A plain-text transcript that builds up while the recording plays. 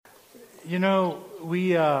You know,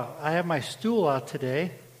 I have my stool out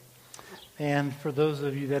today, and for those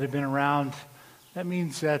of you that have been around, that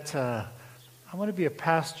means that I want to be a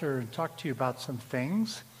pastor and talk to you about some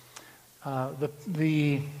things.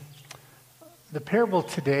 The parable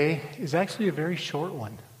today is actually a very short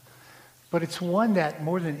one, but it's one that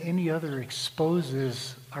more than any other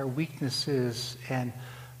exposes our weaknesses and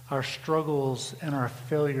our struggles and our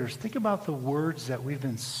failures. Think about the words that we've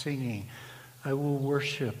been singing. I will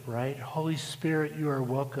worship, right? Holy Spirit, you are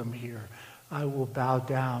welcome here. I will bow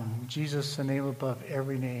down. Jesus, the name above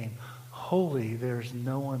every name. Holy, there's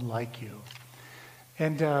no one like you.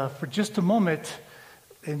 And for just a moment,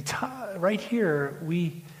 right here,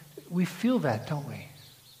 we feel that, don't we?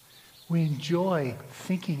 We enjoy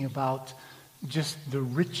thinking about just the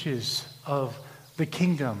riches of the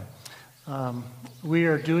kingdom. We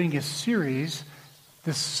are doing a series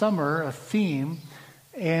this summer, a theme,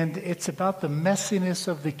 and it's about the messiness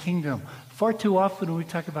of the kingdom. Far too often when we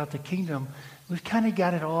talk about the kingdom, we've kind of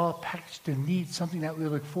got it all packaged and neat, something that we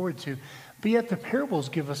look forward to. But yet the parables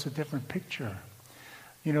give us a different picture.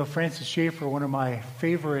 You know, Francis Schaeffer, one of my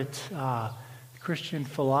favorite Christian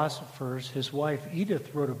philosophers, his wife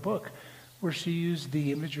Edith wrote a book where she used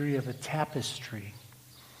the imagery of a tapestry.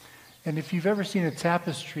 And if you've ever seen a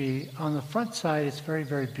tapestry, on the front side it's very,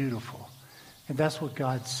 very beautiful. And that's what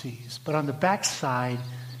God sees. But on the back side,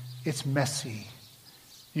 it's messy.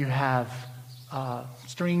 You have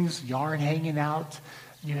strings, yarn hanging out.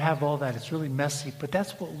 You have all that. It's really messy. But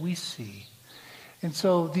that's what we see. And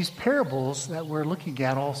so these parables that we're looking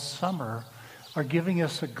at all summer are giving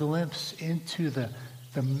us a glimpse into the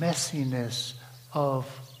messiness of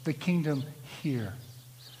the kingdom here.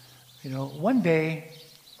 You know, one day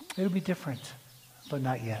it'll be different, but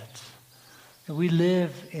not yet. And we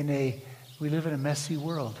live in a messy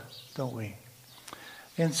world, don't we?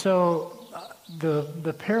 And so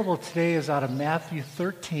the parable today is out of Matthew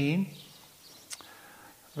 13,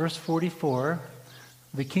 verse 44.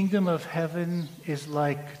 The kingdom of heaven is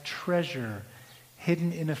like treasure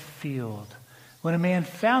hidden in a field. When a man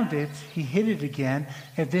found it, he hid it again,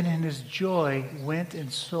 and then in his joy went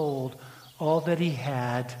and sold all that he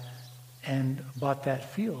had and bought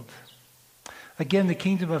that field. Again, the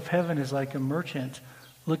kingdom of heaven is like a merchant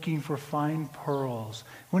looking for fine pearls.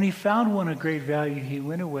 When he found one of great value, he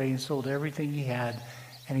went away and sold everything he had,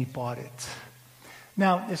 and he bought it.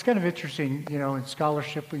 Now, it's kind of interesting, you know, in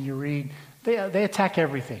scholarship when you read, they attack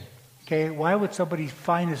everything. Okay, why would somebody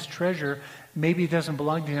find his treasure? Maybe it doesn't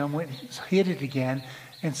belong to him, went hid it again,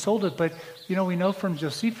 and sold it. But, you know, we know from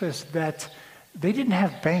Josephus that they didn't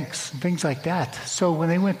have banks and things like that. So when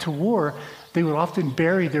they went to war, they would often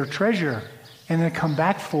bury their treasure and then come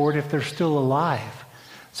back for it if they're still alive.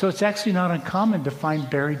 So it's actually not uncommon to find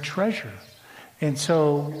buried treasure. And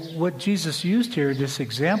so what Jesus used here, this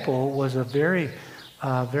example, was a very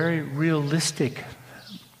realistic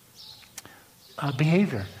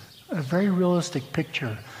behavior, a very realistic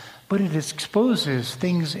picture. But it exposes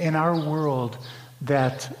things in our world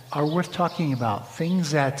that are worth talking about,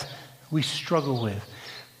 things that we struggle with.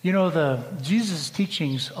 You know, Jesus'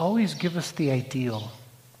 teachings always give us the ideal.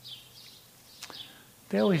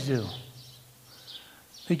 They always do.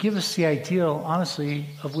 They give us the ideal, honestly,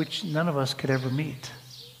 of which none of us could ever meet.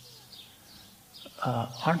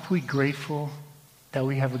 Aren't we grateful that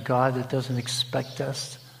we have a God that doesn't expect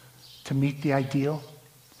us to meet the ideal?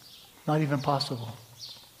 Not even possible.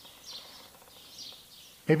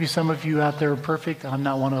 Maybe some of you out there are perfect. I'm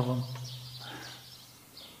not one of them.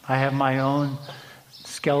 I have my own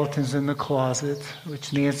skeletons in the closet,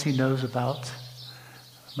 which Nancy knows about.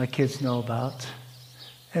 My kids know about.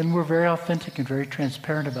 And we're very authentic and very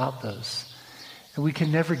transparent about those. And we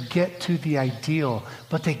can never get to the ideal,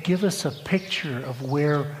 but they give us a picture of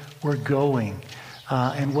where we're going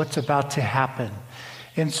and what's about to happen.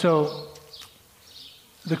 And so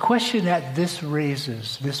the question that this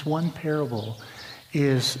raises, this one parable,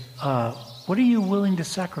 is what are you willing to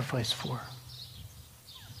sacrifice for?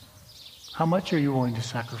 How much are you willing to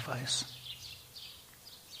sacrifice?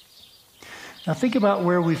 Now think about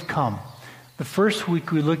where we've come. The first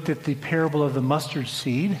week we looked at the parable of the mustard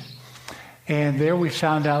seed, and there we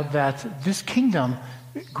found out that this kingdom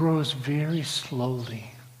grows very slowly.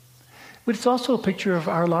 But it's also a picture of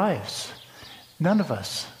our lives. None of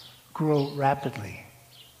us grow rapidly.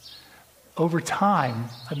 Over time,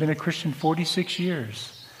 I've been a Christian 46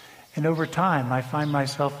 years, and over time I find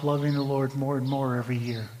myself loving the Lord more and more every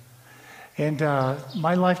year. And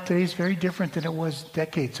my life today is very different than it was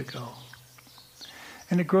decades ago.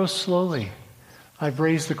 And it grows slowly. I've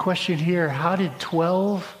raised the question here, how did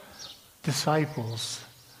 12 disciples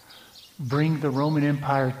bring the Roman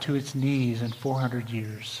Empire to its knees in 400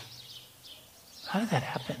 years? How did that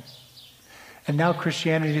happen? And now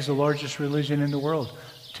Christianity is the largest religion in the world.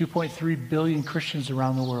 2.3 billion Christians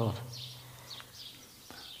around the world.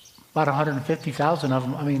 About 150,000 of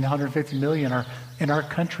them, 150 million are in our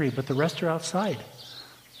country, but the rest are outside.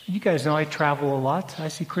 You guys know I travel a lot. I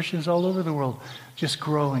see Christians all over the world just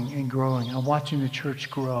growing and growing. I'm watching the church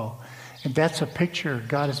grow. And that's a picture.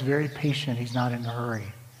 God is very patient. He's not in a hurry.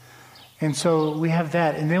 And so we have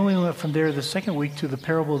that. And then we went from there the second week to the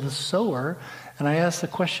parable of the sower. And I asked the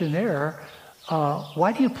question there,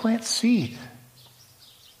 why do you plant seed?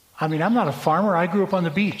 I'm not a farmer. I grew up on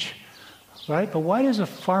the beach, right? But why does a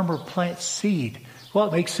farmer plant seed? Well,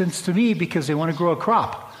 it makes sense to me because they want to grow a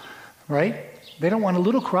crop, right? They don't want a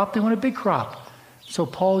little crop. They want a big crop. So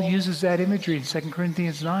Paul uses that imagery in 2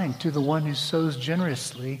 Corinthians 9. To the one who sows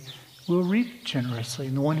generously will reap generously.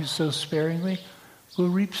 And the one who sows sparingly will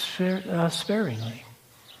reap sparingly.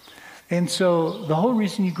 And so the whole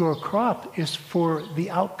reason you grow a crop is for the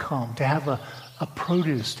outcome, to have a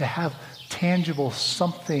produce, to have tangible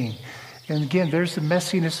something. And again, there's the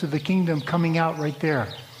messiness of the kingdom coming out right there.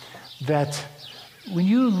 That when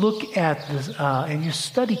you look at this and you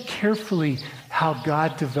study carefully how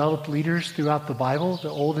God developed leaders throughout the Bible, the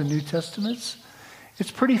Old and New Testaments,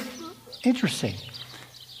 it's pretty interesting.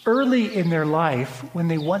 Early in their life, when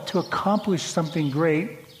they want to accomplish something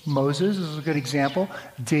great, Moses is a good example,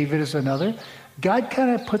 David is another, God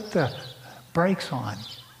kind of put the brakes on.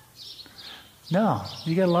 No,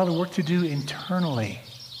 you got a lot of work to do internally.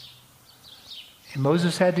 And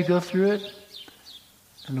Moses had to go through it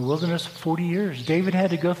in the wilderness for 40 years. David had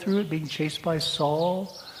to go through it, being chased by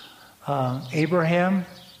Saul. Abraham,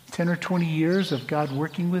 10 or 20 years of God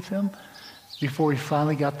working with him before he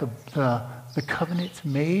finally got the covenant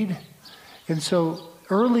made. And so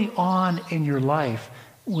early on in your life,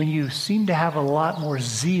 when you seem to have a lot more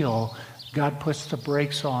zeal, God puts the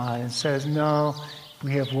brakes on and says, no,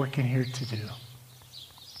 we have work in here to do.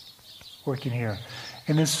 Work in here.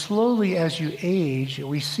 And then slowly as you age,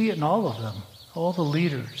 we see it in all of them, all the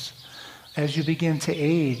leaders, as you begin to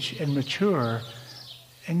age and mature,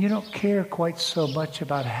 and you don't care quite so much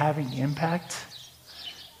about having impact.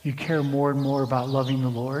 You care more and more about loving the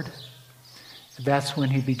Lord. That's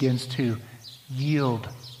when he begins to yield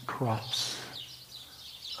crops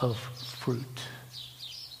of fruit.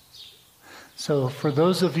 So for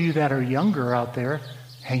those of you that are younger out there,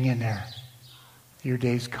 hang in there. Your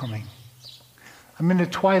day's coming. I'm in the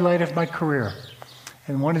twilight of my career.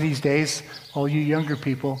 And one of these days, all you younger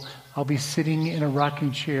people, I'll be sitting in a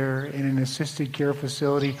rocking chair in an assisted care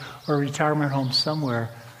facility or a retirement home somewhere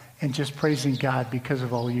and just praising God because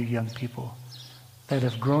of all you young people that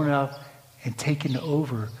have grown up and taken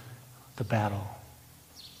over the battle,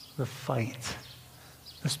 the fight,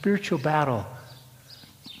 the spiritual battle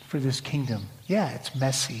for this kingdom. Yeah, it's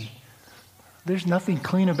messy. There's nothing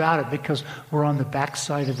clean about it because we're on the back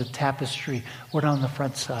side of the tapestry. We're not on the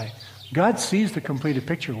front side. God sees the completed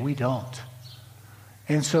picture. We don't.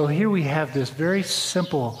 And so here we have this very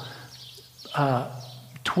simple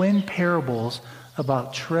twin parables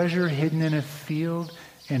about treasure hidden in a field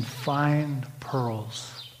and fine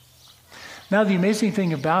pearls. Now, the amazing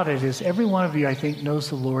thing about it is every one of you, I think, knows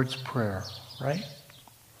the Lord's Prayer, right?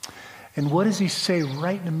 And what does he say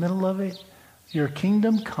right in the middle of it? Your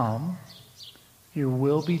kingdom come, your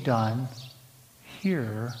will be done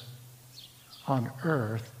here on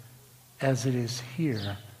earth as it is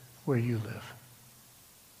here where you live.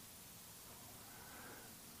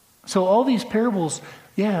 So all these parables,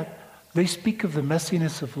 yeah, they speak of the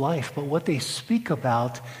messiness of life, but what they speak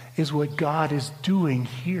about is what God is doing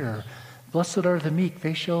here. Blessed are the meek,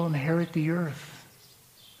 they shall inherit the earth.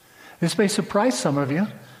 This may surprise some of you,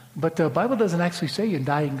 but the Bible doesn't actually say you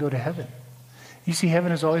die and go to heaven. You see,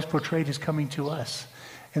 heaven is always portrayed as coming to us.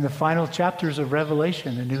 In the final chapters of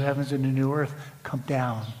Revelation, the new heavens and the new earth come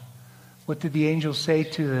down. What did the angels say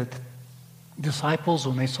to the disciples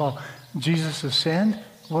when they saw Jesus ascend?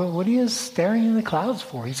 Well, what are you staring in the clouds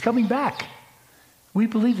for? He's coming back. We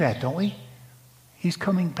believe that, don't we? He's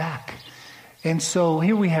coming back. And so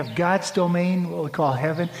here we have God's domain, what we call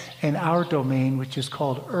heaven, and our domain, which is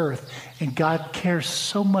called earth. And God cares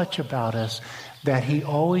so much about us that he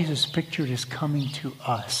always is pictured as coming to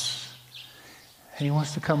us. And he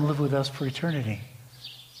wants to come live with us for eternity.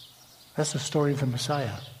 That's the story of the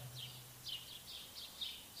Messiah.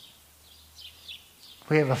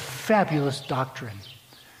 We have a fabulous doctrine.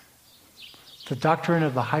 The doctrine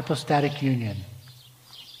of the hypostatic union.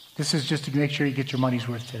 This is just to make sure you get your money's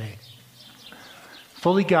worth today.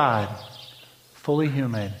 Fully God, fully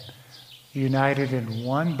human, united in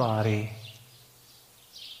one body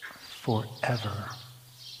forever.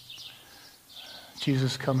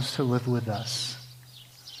 Jesus comes to live with us.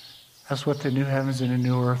 That's what the new heavens and the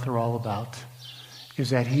new earth are all about, is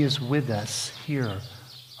that he is with us here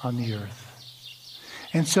on the earth.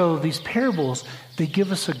 And so these parables, they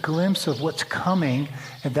give us a glimpse of what's coming,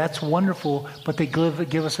 and that's wonderful, but they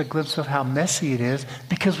give us a glimpse of how messy it is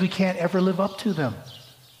because we can't ever live up to them.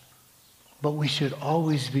 But we should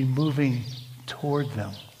always be moving toward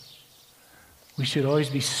them. We should always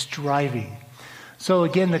be striving. So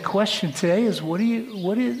again, the question today is, what do you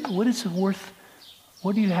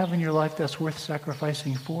have in your life that's worth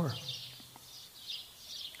sacrificing for?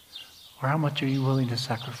 Or how much are you willing to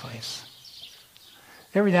sacrifice?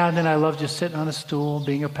 Every now and then I love just sitting on a stool,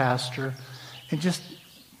 being a pastor, and just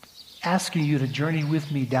asking you to journey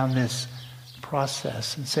with me down this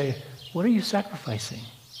process and say, what are you sacrificing?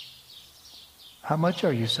 How much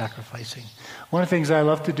are you sacrificing? One of the things I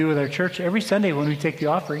love to do with our church, every Sunday when we take the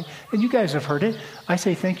offering, and you guys have heard it, I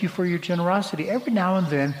say thank you for your generosity. Every now and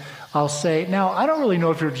then I'll say, now I don't really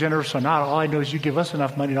know if you're generous or not. All I know is you give us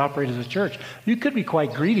enough money to operate as a church. You could be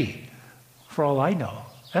quite greedy, for all I know.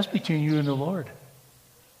 That's between you and the Lord.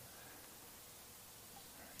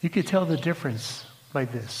 You could tell the difference by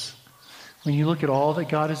this. When you look at all that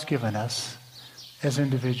God has given us as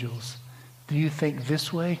individuals, do you think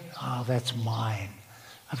this way? Oh, that's mine.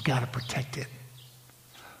 I've got to protect it.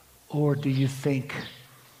 Or do you think,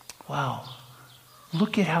 wow,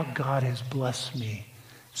 look at how God has blessed me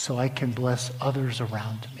so I can bless others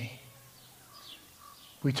around me.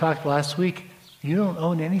 We talked last week, you don't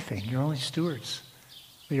own anything. You're only stewards.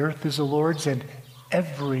 The earth is the Lord's and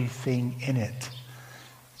everything in it.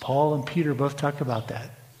 Paul and Peter both talk about that.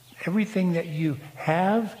 Everything that you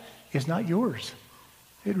have is not yours.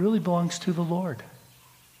 It really belongs to the Lord.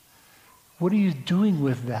 What are you doing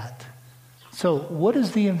with that? So what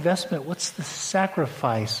is the investment? What's the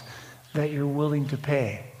sacrifice that you're willing to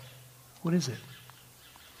pay? What is it?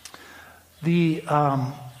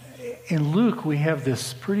 In Luke, we have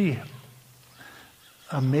this pretty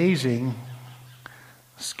amazing,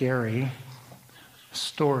 scary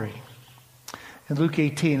story. In Luke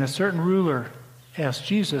 18, a certain ruler asked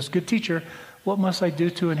Jesus, "Good teacher, what must I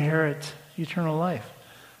do to inherit eternal life?"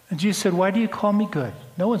 And Jesus said, "Why do you call me good?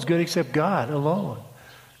 No one's good except God alone.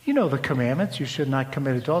 You know the commandments. You should not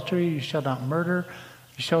commit adultery. You shall not murder.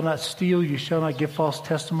 You shall not steal. You shall not give false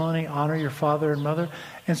testimony. Honor your father and mother."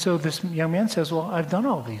 And so this young man says, "Well, I've done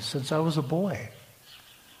all these since I was a boy.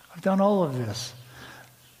 I've done all of this."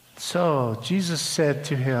 So Jesus said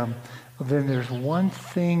to him, "Well, then there's one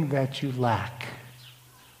thing that you lack.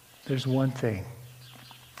 There's one thing.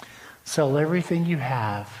 Sell everything you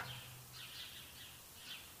have."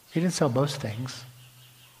 He didn't sell most things.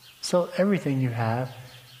 Sell everything you have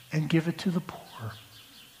and give it to the poor.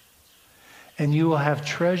 And you will have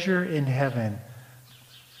treasure in heaven.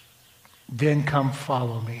 Then come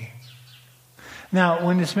follow me. Now,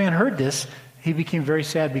 when this man heard this, he became very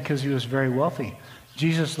sad because he was very wealthy.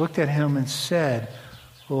 Jesus looked at him and said,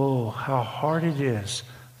 "Oh, how hard it is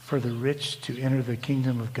for the rich to enter the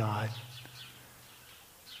kingdom of God."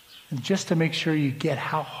 And just to make sure you get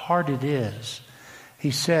how hard it is,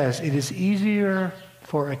 he says, "It is easier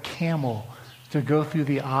for a camel to go through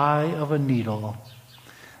the eye of a needle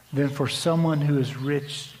than for someone who is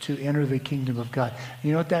rich to enter the kingdom of God."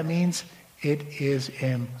 You know what that means? It is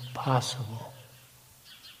impossible.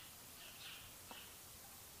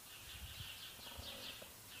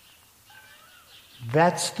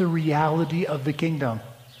 That's the reality of the kingdom.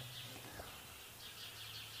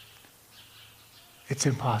 It's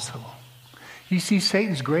impossible. You see,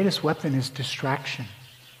 Satan's greatest weapon is distraction.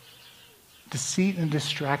 Deceit and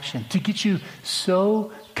distraction. To get you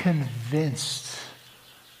so convinced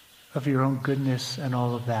of your own goodness and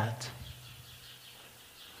all of that,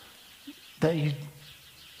 that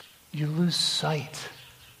you lose sight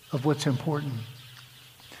of what's important.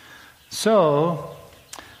 So,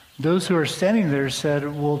 those who are standing there said,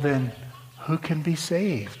 "Well then, who can be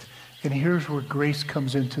saved?" And here's where grace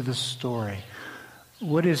comes into the story.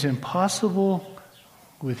 What is impossible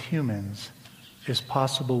with humans is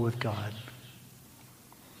possible with God.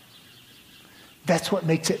 That's what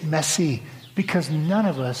makes it messy, because none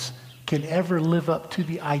of us can ever live up to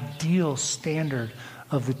the ideal standard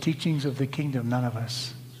of the teachings of the kingdom. None of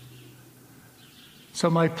us. So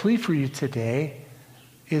my plea for you today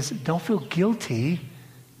is, don't feel guilty.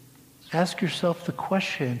 Ask yourself the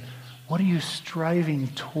question, what are you striving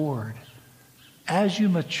toward? As you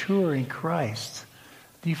mature in Christ,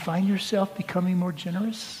 do you find yourself becoming more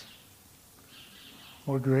generous,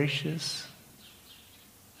 more gracious,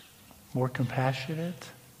 more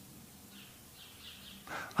compassionate?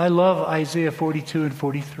 I love Isaiah 42 and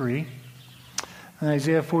 43. In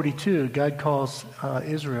Isaiah 42, God calls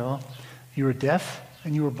Israel, "You are deaf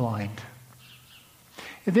and you were blind.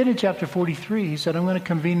 And then in chapter 43, he said, I'm going to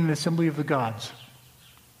convene an assembly of the gods.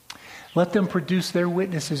 Let them produce their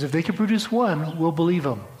witnesses. If they can produce one, we'll believe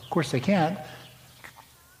them. Of course, they can't,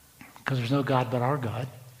 because there's no God but our God.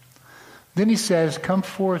 Then he says, come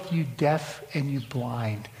forth, you deaf and you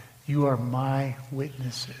blind. You are my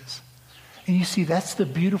witnesses. And you see, that's the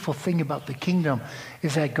beautiful thing about the kingdom,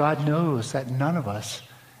 is that God knows that none of us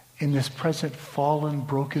in this present fallen,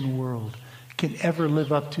 broken world can ever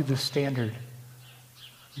live up to the standard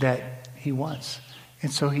that he wants.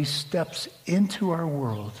 And so he steps into our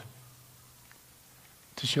world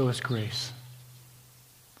to show us grace.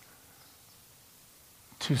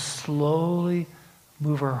 To slowly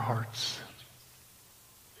move our hearts.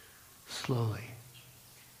 Slowly.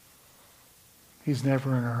 He's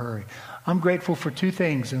never in a hurry. I'm grateful for two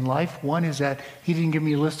things in life. One is that he didn't give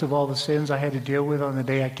me a list of all the sins I had to deal with on the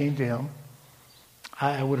day I came to him.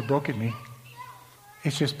 I would have broken me.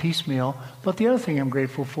 It's just piecemeal. But the other thing I'm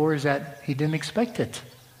grateful for is that he didn't expect it.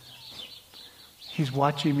 He's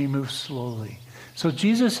watching me move slowly. So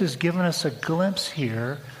Jesus has given us a glimpse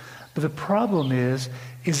here. But the problem is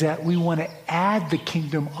that we want to add the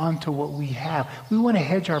kingdom onto what we have. We want to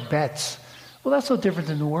hedge our bets. Well, that's no different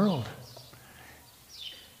than the world.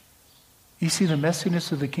 You see, the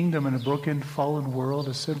messiness of the kingdom in a broken, fallen world,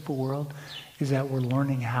 a sinful world, is that we're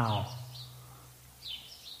learning how.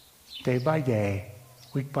 Day by day,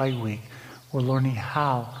 week by week, we're learning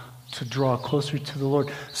how to draw closer to the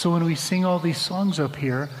Lord. So when we sing all these songs up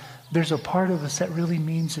here, there's a part of us that really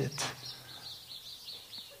means it.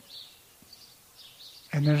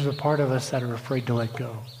 And there's a part of us that are afraid to let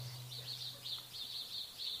go.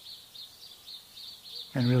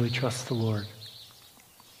 And really trust the Lord.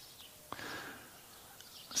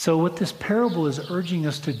 So what this parable is urging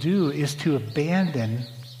us to do is to abandon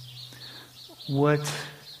what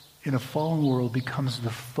in a fallen world becomes the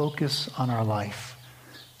focus on our life.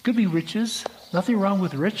 It could be riches. Nothing wrong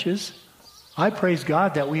with riches. I praise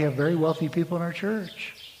God that we have very wealthy people in our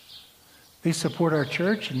church. They support our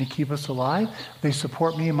church and they keep us alive. They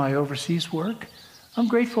support me in my overseas work. I'm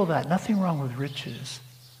grateful for that. Nothing wrong with riches.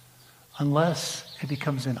 Unless it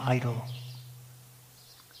becomes an idol.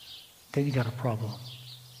 Then you got a problem.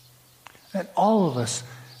 And all of us,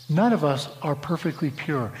 none of us are perfectly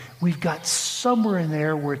pure. We've got somewhere in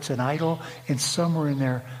there where it's an idol and somewhere in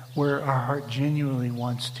there where our heart genuinely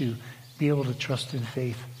wants to be able to trust in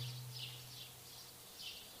faith.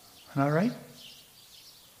 All right?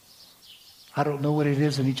 I don't know what it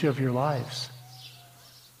is in each of your lives.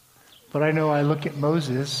 But I know I look at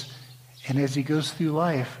Moses, and as he goes through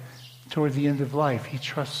life, toward the end of life, he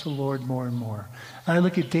trusts the Lord more and more. And I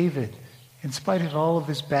look at David. In spite of all of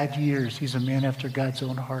his bad years, he's a man after God's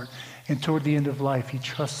own heart. And toward the end of life, he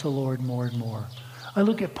trusts the Lord more and more. I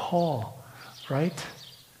look at Paul, right?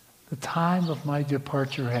 The time of my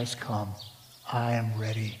departure has come. I am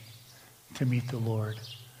ready to meet the Lord.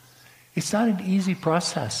 It's not an easy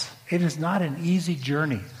process. It is not an easy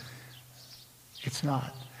journey. It's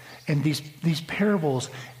not. And these parables,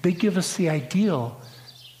 they give us the ideal.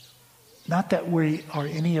 Not that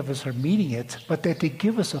any of us are meeting it, but that they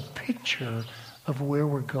give us a picture of where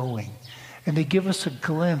we're going. And they give us a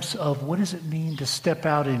glimpse of what does it mean to step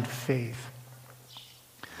out in faith.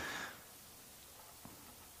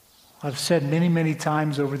 I've said many, many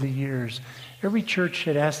times over the years, every church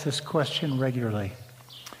should ask this question regularly.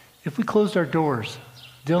 If we closed our doors,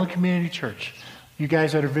 Dillon Community Church, you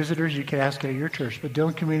guys that are visitors, you can ask at your church, but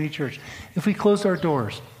Dillon Community Church, if we closed our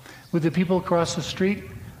doors, would the people across the street,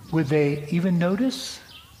 would they even notice?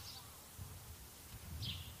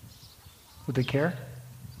 Would they care?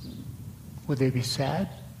 Would they be sad?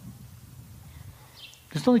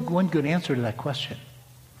 There's only one good answer to that question.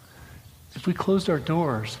 If we closed our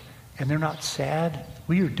doors and they're not sad,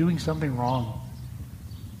 we are doing something wrong.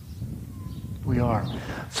 We are.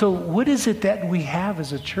 So what is it that we have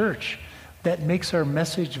as a church that makes our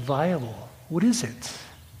message viable? What is it?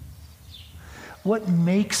 What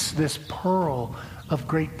makes this pearl of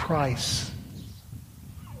great price,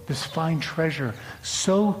 this fine treasure,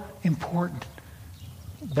 so important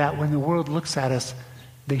that when the world looks at us,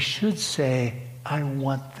 they should say, I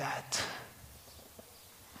want that.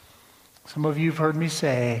 Some of you have heard me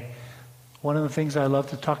say, one of the things I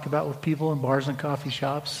love to talk about with people in bars and coffee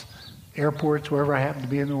shops, airports, wherever I happen to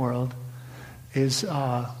be in the world, is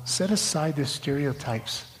set aside the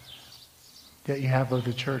stereotypes that you have of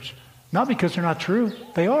the church. Not because they're not true.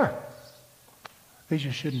 They are. They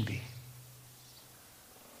just shouldn't be.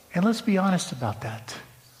 And let's be honest about that.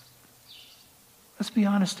 Let's be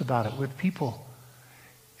honest about it with people.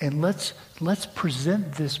 And let's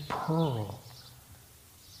present this pearl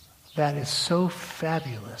that is so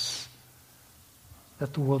fabulous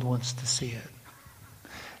that the world wants to see it.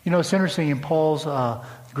 You know, it's interesting in Paul's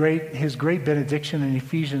his great benediction in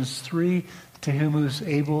Ephesians 3, to whom who is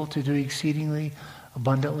able to do exceedingly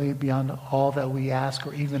abundantly beyond all that we ask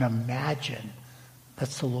or even imagine.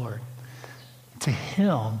 That's the Lord. To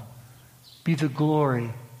him be the glory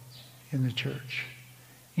in the church.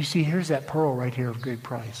 You see, here's that pearl right here of great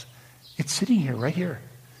price. It's sitting here, right here.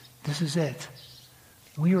 This is it.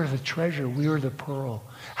 We are the treasure. We are the pearl.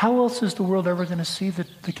 How else is the world ever going to see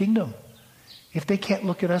the kingdom? If they can't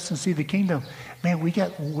look at us and see the kingdom, man, we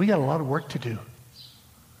got a lot of work to do.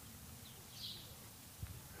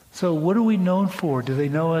 So what are we known for? Do they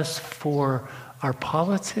know us for our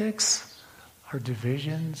politics, our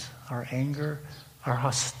divisions, our anger, our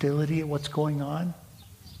hostility at what's going on?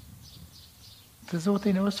 Is that what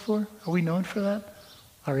they know us for? Are we known for that?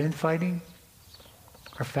 Our infighting?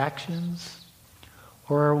 Our factions?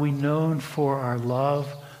 Or are we known for our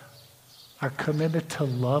love, our commitment to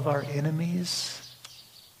love our enemies?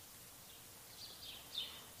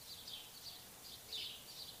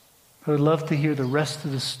 I would love to hear the rest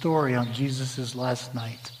of the story on Jesus' last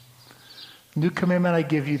night. New commandment I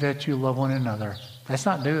give you, that you love one another. That's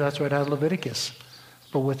not new. That's right out of Leviticus.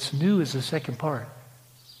 But what's new is the second part.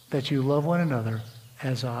 That you love one another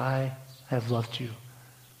as I have loved you.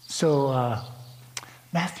 So,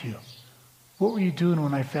 Matthew, what were you doing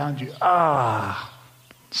when I found you?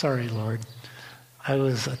 Sorry, Lord. I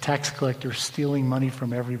was a tax collector stealing money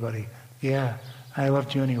from everybody. Yeah, I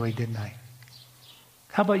loved you anyway, didn't I?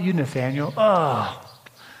 How about you, Nathaniel?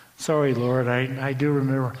 Sorry, Lord. I do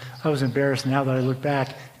remember. I was embarrassed now that I look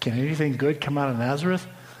back. Can anything good come out of Nazareth?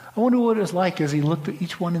 I wonder what it was like as he looked at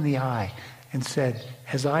each one in the eye and said,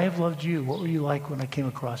 as I have loved you, what were you like when I came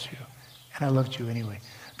across you? And I loved you anyway.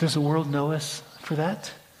 Does the world know us for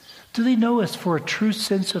that? Do they know us for a true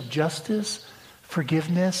sense of justice,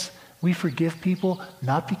 forgiveness? We forgive people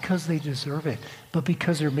not because they deserve it, but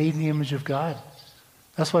because they're made in the image of God.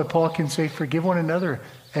 That's why Paul can say, forgive one another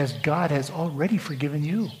as God has already forgiven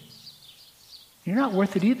you. You're not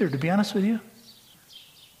worth it either, to be honest with you.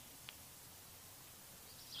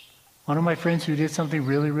 One of my friends who did something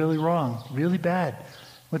really, really wrong, really bad,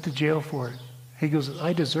 went to jail for it. He goes,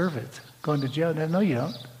 I deserve it. Going to jail? No, you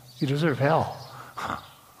don't. You deserve hell.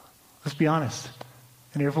 Let's be honest.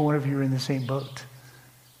 And every one of you are in the same boat.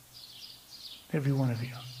 Every one of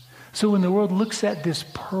you. So when the world looks at this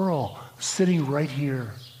pearl sitting right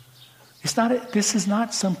here, this is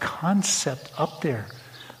not some concept up there.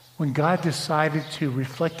 When God decided to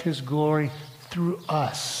reflect his glory through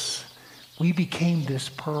us, we became this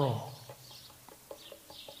pearl,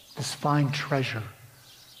 this fine treasure.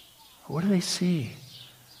 What do they see?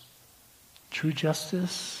 True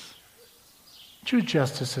justice? True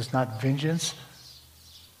justice is not vengeance.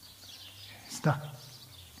 It's not.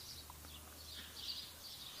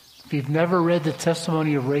 If you've never read the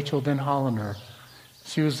testimony of Rachel Den Hollander,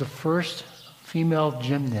 she was the first female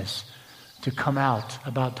gymnast to come out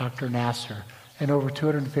about Dr. Nasser, and over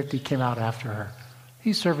 250 came out after her.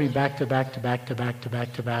 He's serving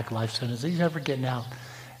back-to-back life sentences. He's never getting out.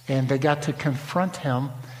 And they got to confront him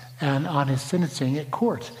and on his sentencing at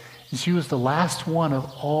court. And she was the last one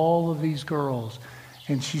of all of these girls.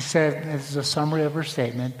 And she said, this is a summary of her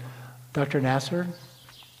statement, Dr. Nasser,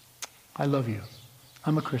 I love you.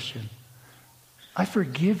 I'm a Christian. I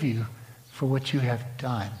forgive you for what you have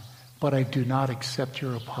done, but I do not accept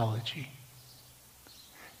your apology.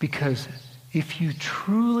 Because if you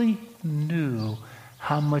truly knew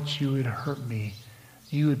how much you would hurt me,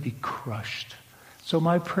 you would be crushed. So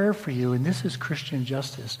my prayer for you, and this is Christian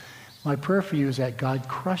justice, my prayer for you is that God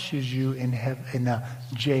crushes you in a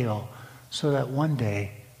jail so that one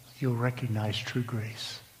day you'll recognize true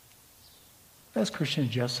grace. That's Christian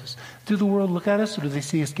justice. Do the world look at us, or do they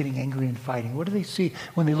see us getting angry and fighting? What do they see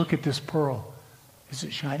when they look at this pearl? Is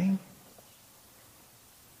it shining?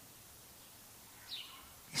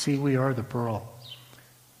 You see, we are the pearl.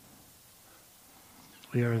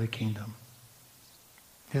 We are the kingdom.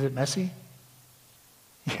 Is it messy?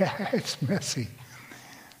 Yeah, it's messy.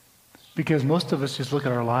 Because most of us just look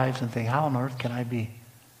at our lives and think, how on earth can I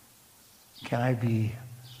be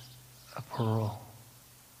a pearl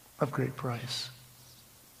of great price?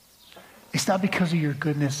 It's not because of your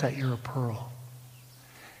goodness that you're a pearl.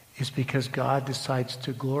 It's because God decides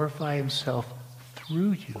to glorify himself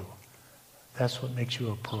through you. That's what makes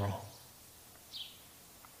you a pearl.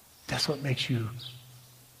 That's what makes you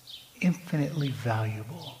infinitely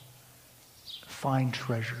valuable. Fine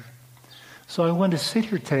treasure. So I want to sit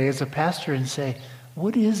here today as a pastor and say,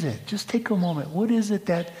 what is it? Just take a moment. What is it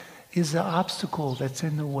that is the obstacle that's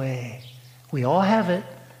in the way? We all have it.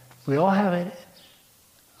 We all have it.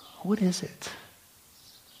 What is it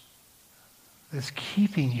that's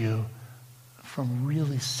keeping you from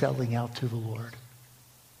really selling out to the Lord?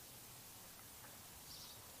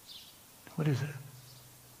 What is it?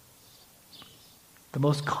 The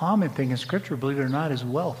most common thing in Scripture, believe it or not, is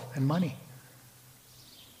wealth and money.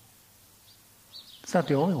 It's not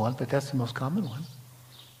the only one, but that's the most common one.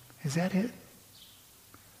 Is that it?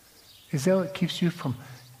 Is that what keeps you from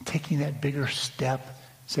taking that bigger step?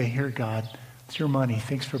 Say, here, God, it's your money.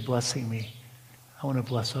 Thanks for blessing me. I want to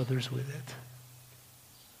bless others with it.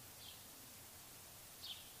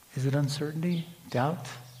 Is it uncertainty, doubt,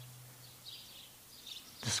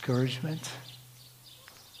 discouragement?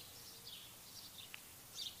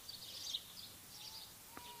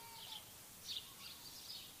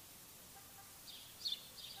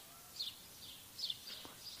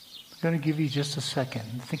 I'm going to give you just a second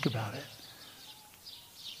and think about it.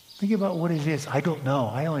 Think about what it is. I don't know.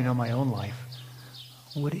 I only know my own life.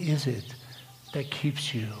 What is it that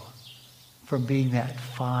keeps you from being that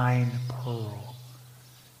fine pearl?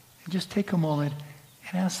 And just take a moment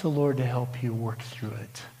and ask the Lord to help you work through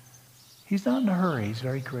it. He's not in a hurry. He's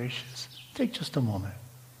very gracious. Take just a moment.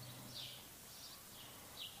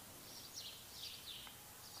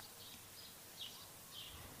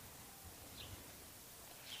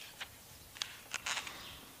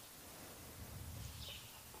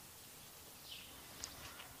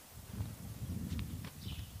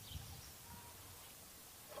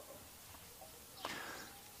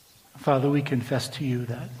 Father, we confess to you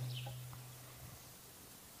that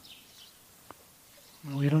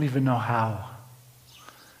we don't even know how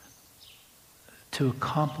to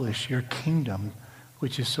accomplish your kingdom,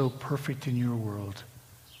 which is so perfect in your world,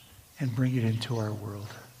 and bring it into our world.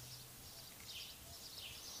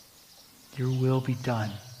 Your will be done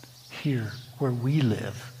here where we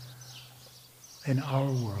live in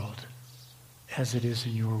our world as it is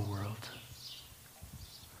in your world.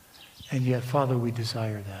 And yet, Father, we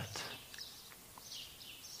desire that.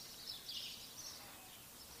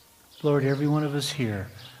 Lord, every one of us here,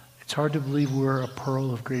 it's hard to believe we're a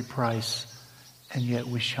pearl of great price, and yet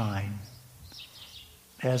we shine.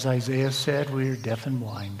 As Isaiah said, we are deaf and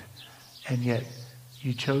blind, and yet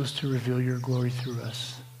you chose to reveal your glory through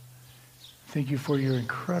us. Thank you for your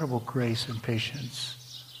incredible grace and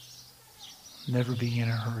patience, never being in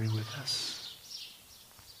a hurry with us.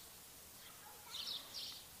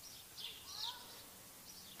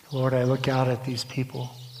 Lord, I look out at these people.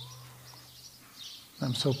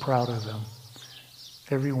 I'm so proud of them.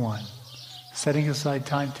 Everyone setting aside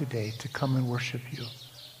time today to come and worship you.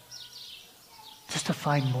 Just to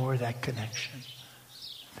find more of that connection.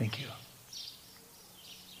 Thank you.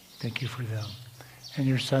 Thank you for them. In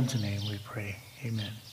your Son's name we pray. Amen.